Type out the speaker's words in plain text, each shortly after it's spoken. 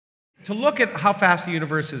to look at how fast the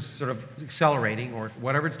universe is sort of accelerating or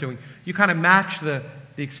whatever it's doing, you kind of match the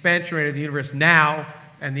expansion rate of the universe now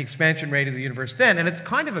and the expansion rate of the universe then. And it's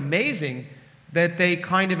kind of amazing that they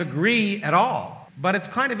kind of agree at all. But it's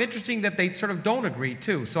kind of interesting that they sort of don't agree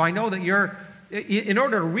too. So I know that in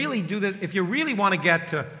order to really do this, if you really want to get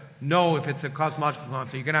to know if it's a cosmological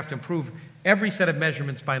constant, you're going to have to improve every set of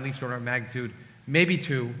measurements by at least order of magnitude, maybe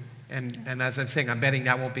 2. And as I'm saying, I'm betting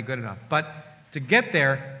that won't be good enough. But to get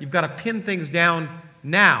there, you've got to pin things down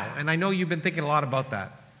now. And I know you've been thinking a lot about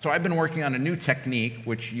that. So I've been working on a new technique,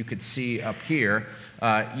 which you could see up here.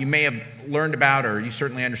 You may have learned about, or you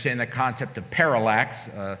certainly understand the concept of parallax,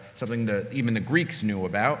 something that even the Greeks knew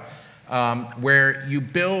about, where you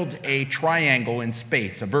build a triangle in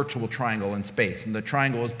space, a virtual triangle in space. And the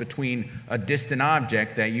triangle is between a distant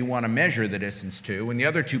object that you want to measure the distance to, and the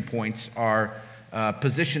other 2 points are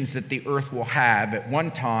positions that the Earth will have at one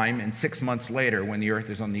time and 6 months later when the Earth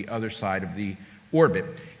is on the other side of the orbit.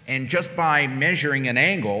 And just by measuring an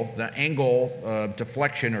angle, the angle of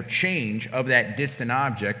deflection or change of that distant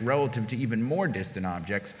object relative to even more distant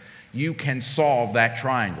objects, you can solve that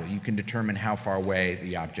triangle. You can determine how far away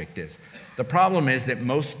the object is. The problem is that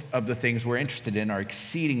most of the things we're interested in are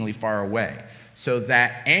exceedingly far away. So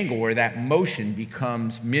that angle or that motion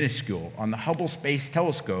becomes minuscule. On the Hubble Space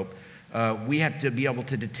Telescope, we have to be able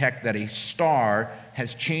to detect that a star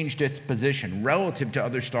has changed its position relative to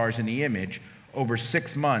other stars in the image over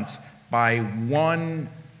 6 months by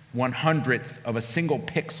 1/100th of a single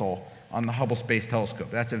pixel on the Hubble Space Telescope.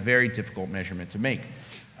 That's a very difficult measurement to make.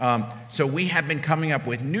 So we have been coming up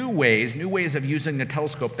with new ways of using the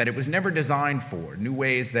telescope that it was never designed for, new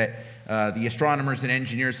ways that the astronomers and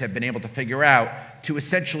engineers have been able to figure out to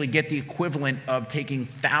essentially get the equivalent of taking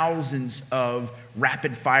thousands of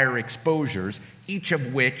rapid-fire exposures, each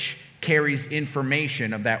of which carries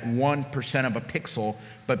information of that 1% of a pixel,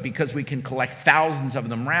 but because we can collect thousands of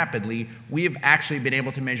them rapidly, we have actually been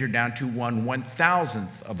able to measure down to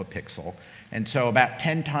 1/1000th of a pixel. And so about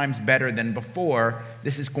 10 times better than before.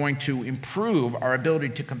 This is going to improve our ability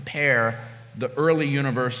to compare the early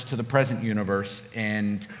universe to the present universe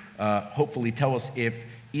and hopefully tell us if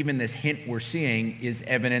even this hint we're seeing is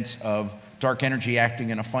evidence of dark energy acting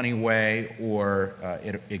in a funny way or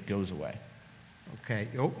it goes away. Okay.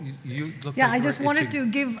 Oh, you look I just wanted to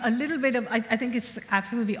give a little bit of, I think it's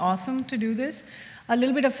absolutely awesome to do this, a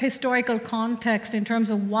little bit of historical context in terms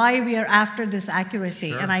of why we are after this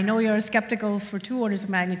accuracy. Sure. And I know you're skeptical for 2 orders of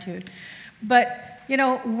magnitude. But, you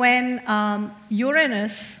know, when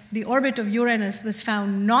Uranus, the orbit of Uranus was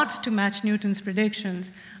found not to match Newton's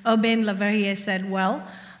predictions, Urbain Le Verrier said, well,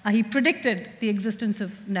 he predicted the existence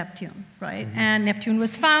of Neptune, right? Mm-hmm. And Neptune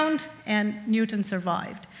was found, and Newton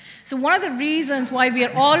survived. So one of the reasons why we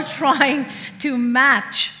are all trying to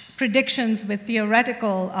match predictions with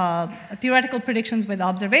theoretical predictions with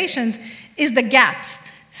observations is the gaps.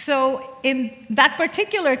 So in that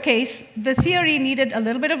particular case, the theory needed a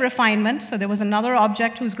little bit of refinement. So there was another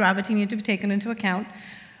object whose gravity needed to be taken into account.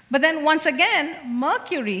 But then once again,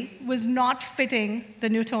 Mercury was not fitting the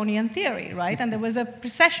Newtonian theory, right? And there was a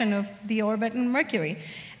precession of the orbit in Mercury.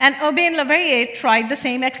 And Urbain Le Verrier tried the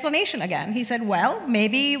same explanation again. He said, well,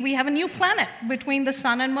 maybe we have a new planet between the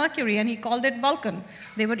Sun and Mercury, and he called it Vulcan.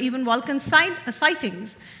 There were even Vulcan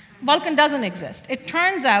sightings. Vulcan doesn't exist. It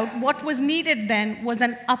turns out what was needed then was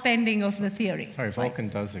an upending of the theory. Sorry, Vulcan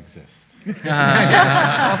does exist. Vulcan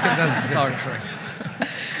does exist. Star Trek.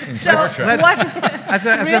 So what? As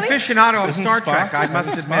an aficionado of Star Trek, I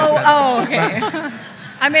must admit. Oh, okay.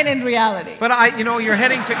 I mean, in reality. But you're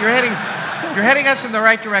heading us in the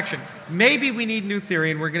right direction. Maybe we need new theory,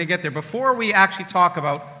 and we're going to get there. Before we actually talk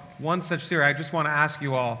about one such theory, I just want to ask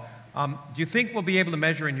you all: do you think we'll be able to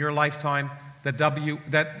measure in your lifetime that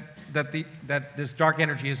this dark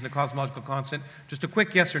energy isn't a cosmological constant? Just a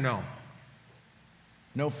quick yes or no.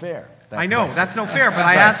 No fair. I know, that's no fair, but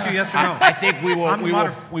I asked you yes or no. I think we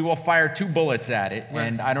will fire 2 bullets at it,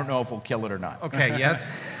 and I don't know if we'll kill it or not. Okay, yes?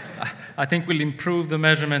 I think we'll improve the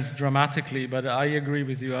measurements dramatically, but I agree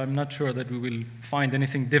with you. I'm not sure that we will find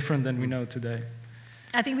anything different than we know today.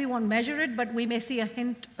 I think we won't measure it, but we may see a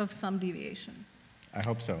hint of some deviation. I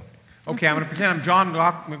hope so. Okay, I'm going to pretend I'm John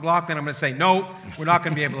McLaughlin. I'm going to say, no, we're not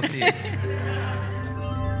going to be able to see it.